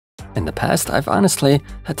the past, I've honestly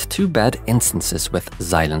had two bad instances with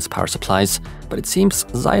Xilence power supplies, but it seems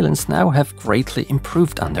Xilence now have greatly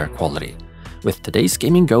improved on their quality. With today's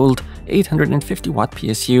gaming gold 850W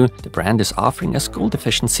PSU, the brand is offering us gold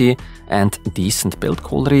efficiency and decent build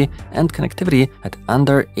quality and connectivity at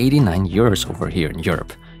under 89 euros over here in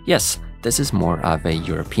Europe. Yes, this is more of a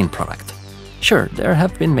European product. Sure, there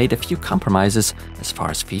have been made a few compromises as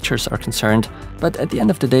far as features are concerned, but at the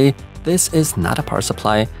end of the day, this is not a power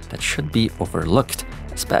supply that should be overlooked,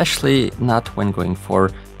 especially not when going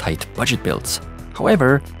for tight budget builds.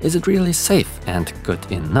 However, is it really safe and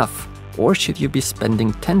good enough? Or should you be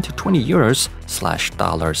spending 10 to 20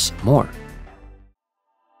 euros/dollars more?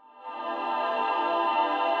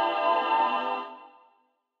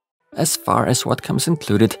 As far as what comes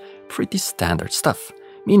included, pretty standard stuff,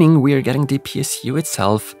 meaning we are getting the PSU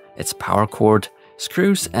itself, its power cord,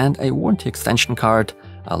 screws and a warranty extension card,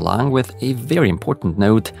 along with a very important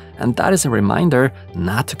note, and that is a reminder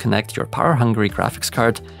not to connect your power-hungry graphics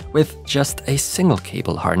card with just a single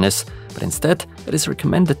cable harness, but instead it is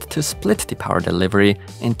recommended to split the power delivery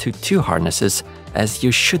into two harnesses, as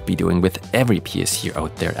you should be doing with every PSU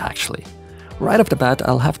out there actually. Right off the bat,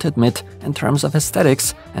 I'll have to admit, in terms of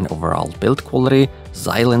aesthetics and overall build quality,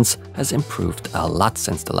 Xilence has improved a lot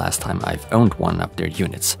since the last time I've owned one of their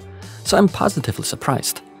units. So I'm positively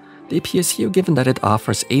surprised. The PSU, given that it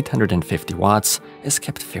offers 850 watts, is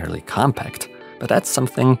kept fairly compact, but that's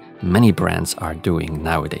something many brands are doing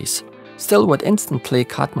nowadays. Still, what instantly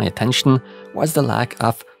caught my attention was the lack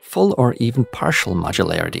of full or even partial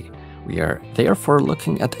modularity. We are therefore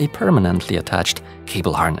looking at a permanently attached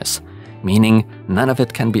cable harness, meaning none of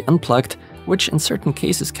it can be unplugged, which in certain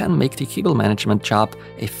cases can make the cable management job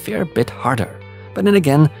a fair bit harder. But then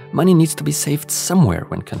again, money needs to be saved somewhere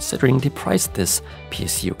when considering the price this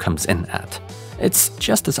PSU comes in at. It's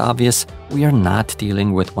just as obvious we are not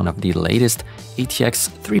dealing with one of the latest ATX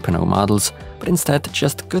 3.0 models, but instead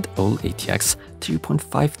just good old ATX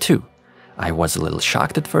 2.52. I was a little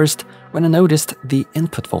shocked at first when I noticed the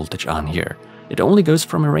input voltage on here. It only goes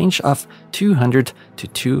from a range of 200 to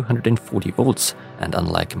 240 volts, and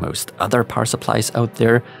unlike most other power supplies out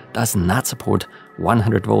there, does not support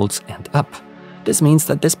 100 volts and up. This means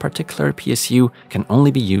that this particular PSU can only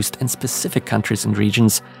be used in specific countries and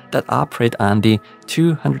regions that operate on the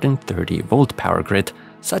 230 volt power grid,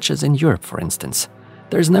 such as in Europe for instance.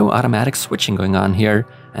 There's no automatic switching going on here,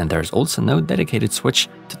 and there's also no dedicated switch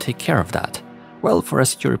to take care of that. Well, for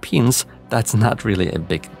us Europeans, that's not really a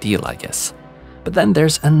big deal, I guess. But then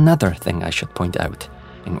there's another thing I should point out.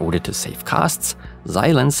 In order to save costs,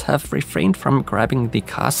 Xilence have refrained from grabbing the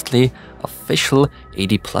costly official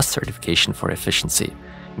 80+ certification for efficiency,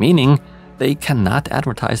 meaning they cannot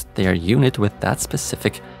advertise their unit with that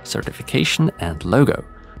specific certification and logo,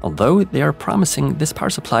 although they are promising this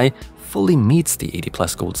power supply fully meets the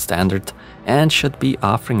 80+ gold standard and should be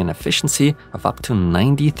offering an efficiency of up to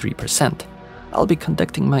 93%. I'll be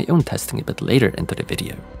conducting my own testing a bit later into the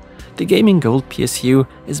video. The Gaming Gold PSU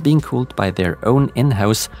is being cooled by their own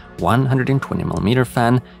in-house 120mm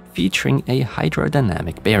fan featuring a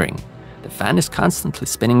hydrodynamic bearing. The fan is constantly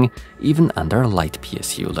spinning even under light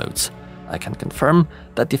PSU loads. I can confirm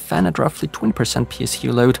that the fan at roughly 20%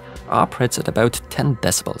 PSU load operates at about 10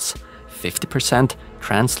 decibels. 50%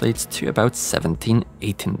 translates to about 17-18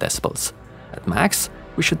 decibels. At max,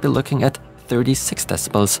 we should be looking at 36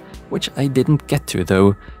 decibels, which I didn't get to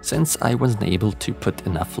though, since I wasn't able to put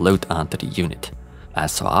enough load onto the unit.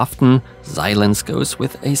 As so often, Xilence goes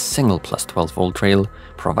with a single plus 12 volt rail,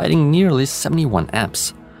 providing nearly 71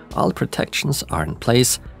 amps. All protections are in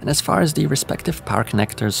place, and as far as the respective power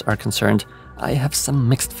connectors are concerned, I have some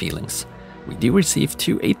mixed feelings. We do receive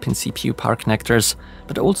two 8-pin CPU power connectors,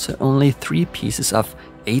 but also only 3 pieces of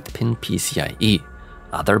 8-pin PCIe.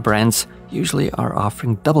 Other brands usually are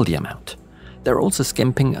offering double the amount. They're also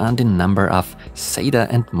skimping on the number of SATA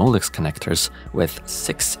and Molex connectors with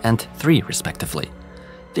 6 and 3 respectively.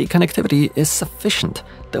 The connectivity is sufficient,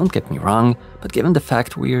 don't get me wrong, but given the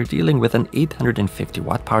fact we are dealing with an 850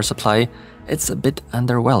 watt power supply, it's a bit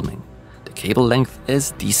underwhelming. The cable length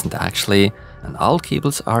is decent actually, and all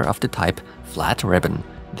cables are of the type flat ribbon,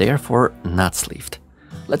 therefore not sleeved.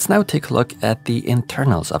 Let's now take a look at the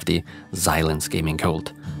internals of the Xilence Gaming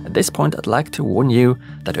Gold. At this point, I'd like to warn you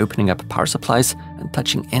that opening up power supplies and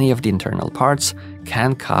touching any of the internal parts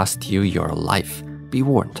can cost you your life. Be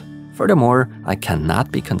warned. Furthermore, I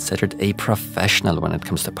cannot be considered a professional when it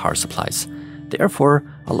comes to power supplies. Therefore,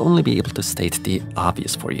 I'll only be able to state the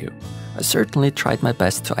obvious for you. I certainly tried my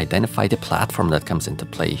best to identify the platform that comes into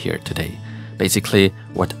play here today. Basically,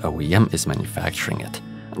 what OEM is manufacturing it.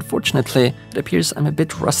 Unfortunately, it appears I'm a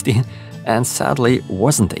bit rusty and sadly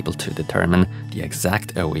wasn't able to determine the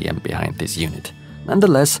exact OEM behind this unit.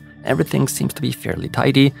 Nonetheless, everything seems to be fairly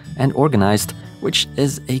tidy and organized, which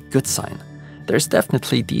is a good sign. There's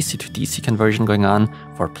definitely DC to DC conversion going on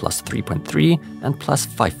for plus 3.3 and plus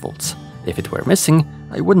 5 volts. If it were missing,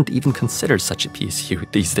 I wouldn't even consider such a PSU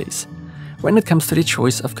these days. When it comes to the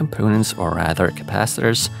choice of components, or rather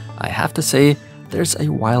capacitors, I have to say there's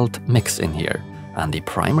a wild mix in here. On the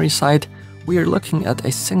primary side, we are looking at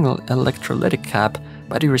a single electrolytic cap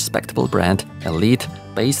by the respectable brand Elite,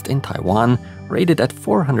 based in Taiwan, rated at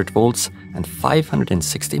 400 volts and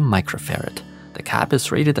 560 microfarad. The cap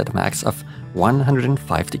is rated at a max of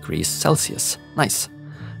 105 degrees Celsius. Nice.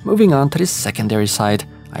 Moving on to the secondary side,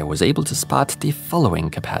 I was able to spot the following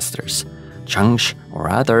capacitors. Changsh, or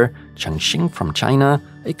rather Changxing from China,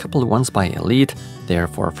 a couple ones by Elite,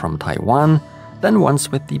 therefore from Taiwan, then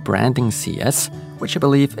ones with the branding CS, which I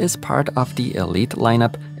believe is part of the Elite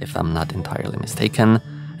lineup if I'm not entirely mistaken,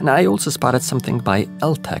 and I also spotted something by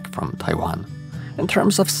LTEC from Taiwan. In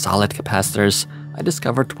terms of solid capacitors, I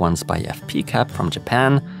discovered ones by FPCAP from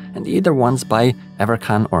Japan and either ones by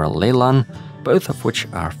Evercon or Leilon, both of which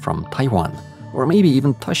are from Taiwan, or maybe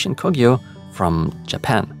even Toshin Kogyo from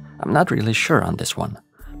Japan. I'm not really sure on this one.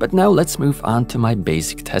 But now let's move on to my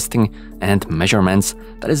basic testing and measurements,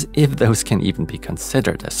 that is, if those can even be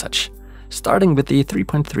considered as such. Starting with the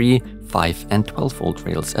 3.3, 5 and 12 volt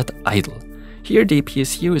rails at idle. Here the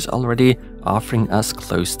PSU is already offering us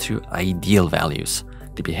close to ideal values.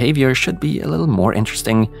 The behavior should be a little more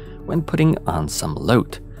interesting when putting on some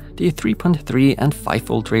load. The 3.3 and 5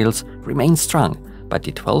 volt rails remain strong, but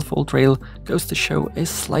the 12 volt rail goes to show a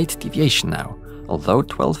slight deviation now, although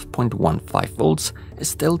 12.15 volts is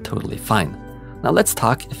still totally fine. Now let's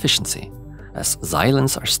talk efficiency. As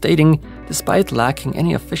Xilence are stating, despite lacking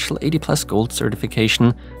any official 80+ Gold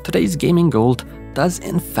certification, today's gaming gold does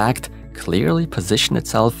in fact clearly position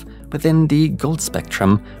itself within the gold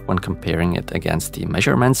spectrum when comparing it against the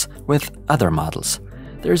measurements with other models.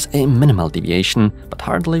 There's a minimal deviation, but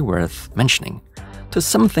hardly worth mentioning. To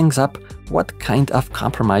sum things up, what kind of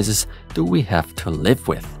compromises do we have to live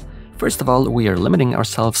with? First of all, we are limiting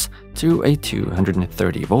ourselves to a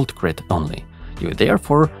 230 volt grid only. You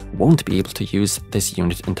therefore won't be able to use this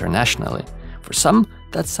unit internationally. For some,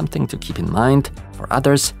 that's something to keep in mind. For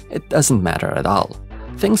others, it doesn't matter at all.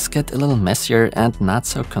 Things get a little messier and not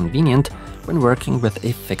so convenient when working with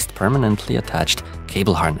a fixed permanently attached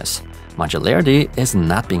cable harness. Modularity is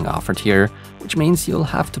not being offered here, which means you'll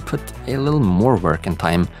have to put a little more work and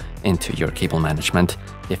time into your cable management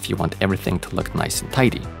if you want everything to look nice and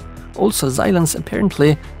tidy. Also, Xilence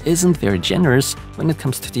apparently isn't very generous when it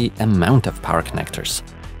comes to the amount of power connectors.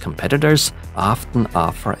 Competitors often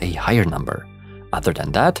offer a higher number. Other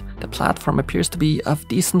than that, the platform appears to be of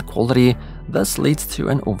decent quality, thus leads to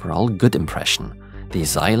an overall good impression. The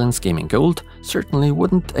Xilence Gaming Gold certainly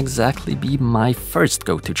wouldn't exactly be my first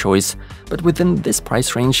go-to choice, but within this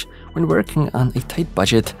price range, when working on a tight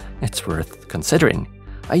budget, it's worth considering.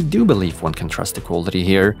 I do believe one can trust the quality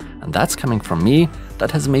here, and that's coming from me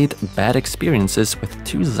that has made bad experiences with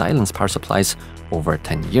two Xilence power supplies over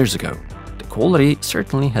 10 years ago. The quality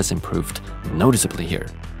certainly has improved noticeably here.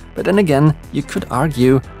 But then again, you could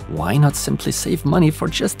argue, why not simply save money for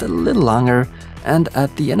just a little longer and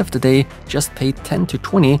at the end of the day just pay 10 to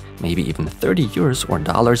 20, maybe even 30 euros or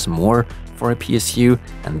dollars more for a PSU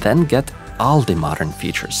and then get all the modern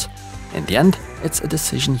features. In the end, it's a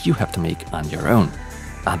decision you have to make on your own.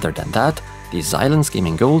 Other than that, the Xilence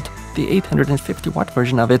Gaming Gold, the 850 watt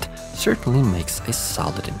version of it, certainly makes a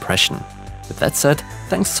solid impression. With that said,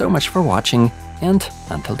 thanks so much for watching, and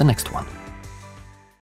until the next one.